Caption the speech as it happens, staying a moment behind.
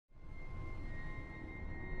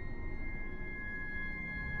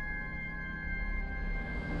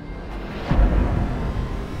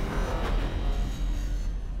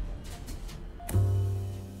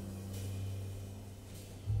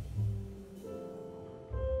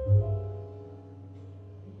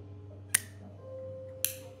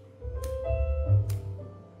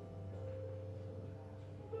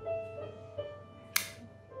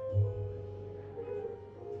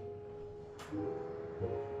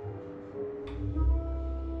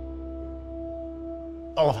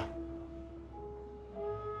Oliver.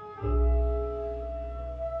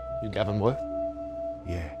 You Gavin Worth?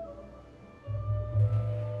 Yeah.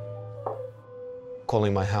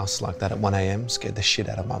 Calling my house like that at 1 a.m. scared the shit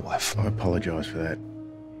out of my wife. I apologise for that.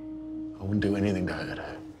 I wouldn't do anything to hurt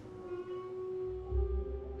her.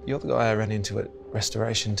 You're the guy I ran into at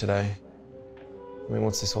Restoration today. I mean,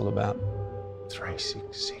 what's this all about?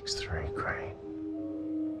 3663 Crane.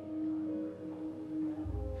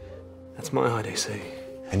 That's my IDC.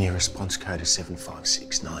 And your response code is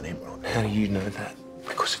 7569 Emerald. How do you know that?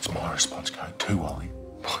 Because it's my response code too, Ollie.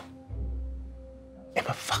 What?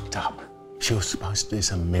 Emma fucked up. She was supposed to do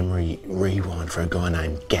some memory rewind for a guy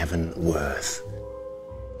named Gavin Worth.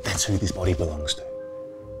 That's who this body belongs to.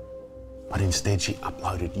 But instead she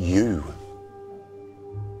uploaded you.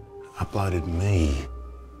 Uploaded me.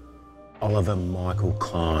 Oliver Michael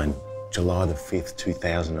Klein, July the 5th,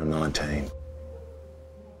 2019.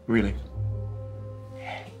 Really?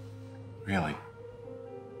 Yeah. Really?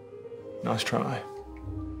 Nice try.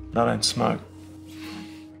 I don't smoke.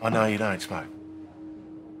 I know you don't smoke.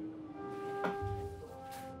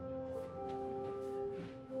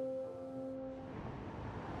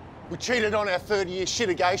 We cheated on our third-year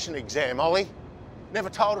shitigation exam, Ollie. Never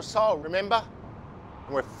told a soul, remember?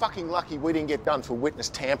 And we're fucking lucky we didn't get done for witness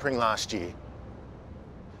tampering last year.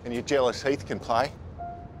 And you're jealous Heath can play.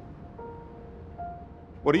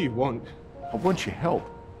 What do you want? I want your help.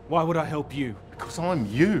 Why would I help you? Because I'm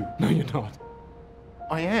you. No, you're not.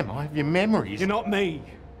 I am. I have your memories. You're not me.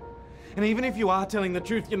 And even if you are telling the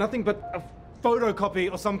truth, you're nothing but a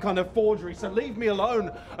photocopy or some kind of forgery, so leave me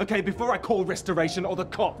alone, okay, before I call Restoration or the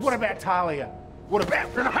cops. What about Talia? What about...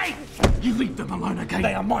 Hey! You leave them alone, okay?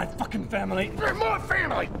 They are my fucking family. They're my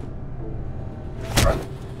family!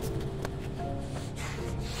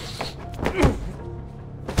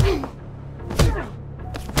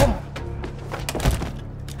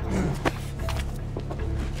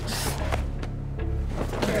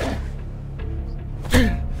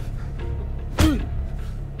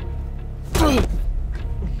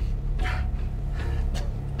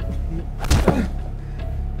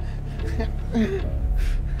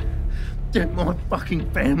 They're my fucking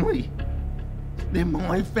family. They're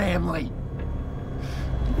my family.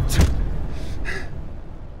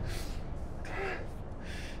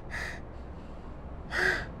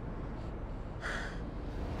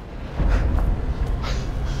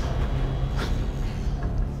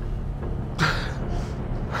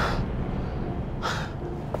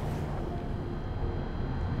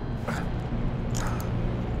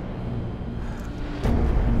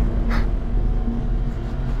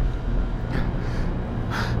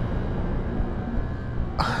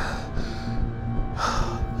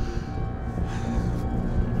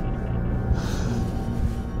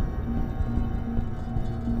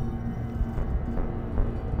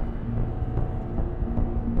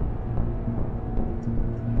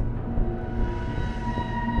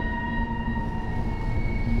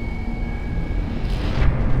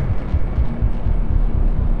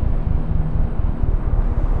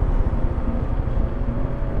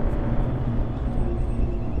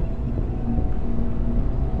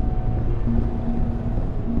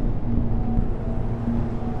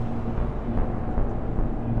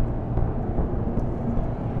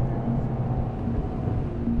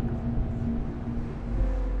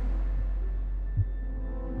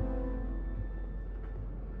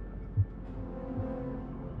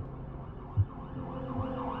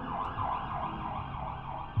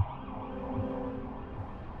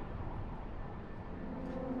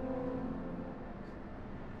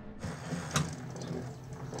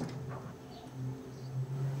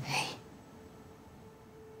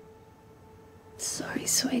 Sorry,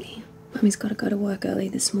 sweetie. Mummy's got to go to work early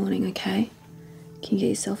this morning, okay? Can you get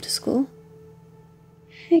yourself to school?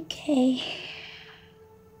 Okay.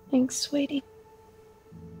 Thanks, sweetie.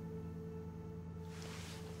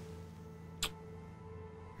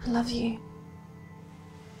 I love you.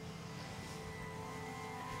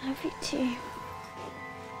 Love you too.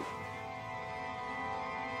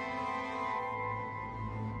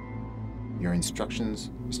 Your instructions,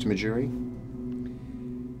 Mr. Majuri?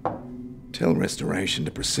 Tell Restoration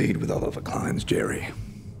to proceed with Oliver Klein's Jerry.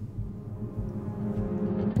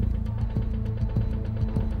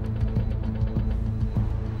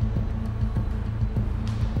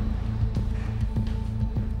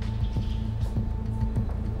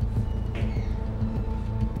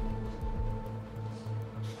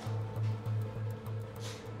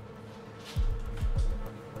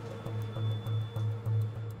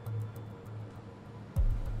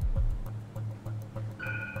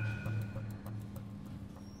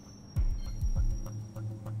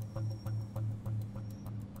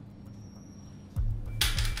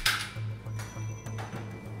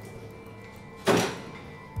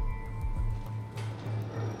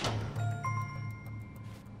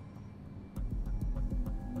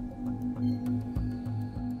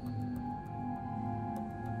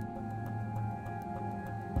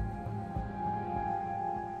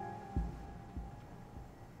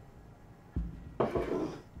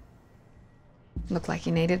 Looked like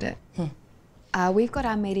you needed it. We've got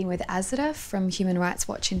our meeting with ASE from Human Rights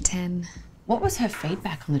Watch in 10. What was her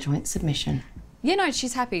feedback on the joint submission? Yeah, no,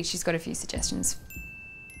 she's happy. She's got a few suggestions.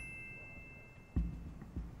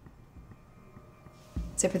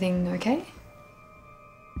 Is everything okay?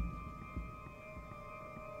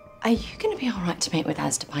 Are you going to be all right to meet with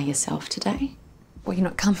ASE by yourself today? Well, you're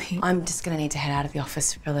not coming. I'm just going to need to head out of the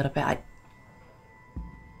office for a little bit.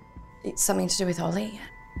 It's something to do with Ollie.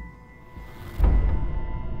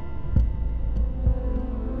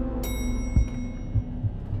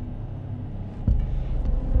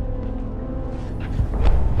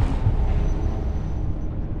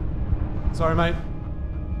 Sorry, mate.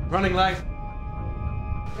 Running late.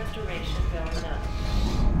 Restoration going up.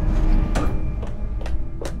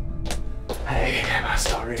 Hey, Emma,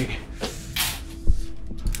 sorry.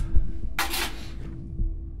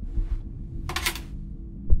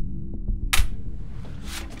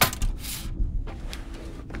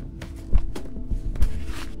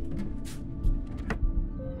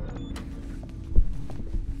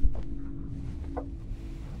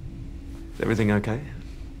 Is everything okay?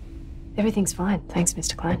 Everything's fine. Thanks,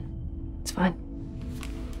 Mr. Klein. It's fine.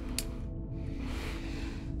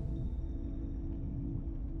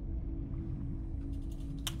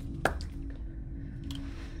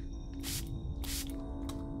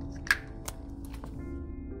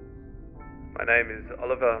 My name is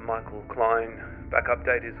Oliver Michael Klein. Backup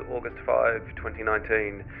date is August 5,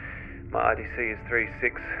 2019. My IDC is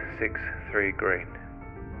 3663 green.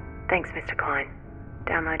 Thanks, Mr. Klein.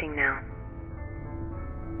 Downloading now.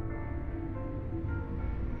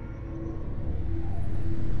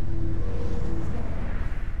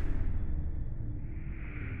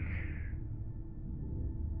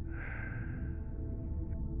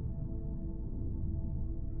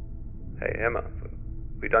 Hey, Emma,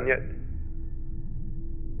 we done yet?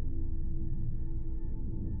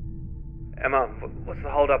 Emma, what's the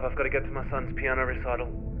hold up? I've got to get to my son's piano recital.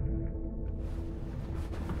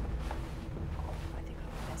 I think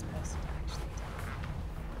I'm the best person to actually tell.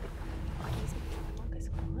 He's a humongous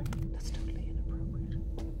client. That's totally inappropriate.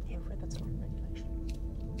 Yeah, I'm afraid that's not a regulation.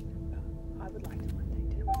 I would like to one day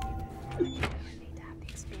do what you did. I need to have the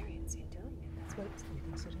experience in doing it. That's what it's. You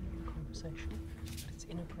can sit in on a conversation, but it's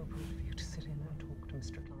inappropriate for you to sit in and talk to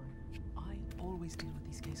Mr. Klein. I always deal with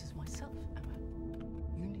these cases myself, Emma.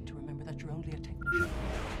 You need to remember that you're only a technician.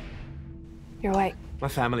 You're awake. My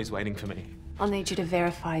family's waiting for me. I'll need you to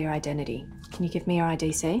verify your identity. Can you give me your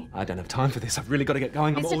IDC? I don't have time for this. I've really got to get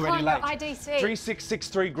going. I'm Mr. already Klein, late. your IDC.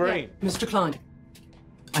 3663 green. Mr. Klein,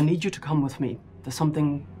 I need you to come with me. There's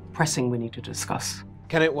something pressing we need to discuss.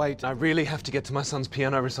 Can it wait? I really have to get to my son's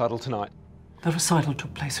piano recital tonight. The recital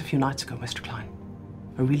took place a few nights ago, Mr. Klein.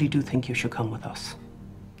 I really do think you should come with us.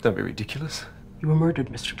 Don't be ridiculous. You were murdered,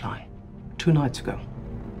 Mr. Klein. 2 nights ago.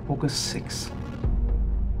 August 6th.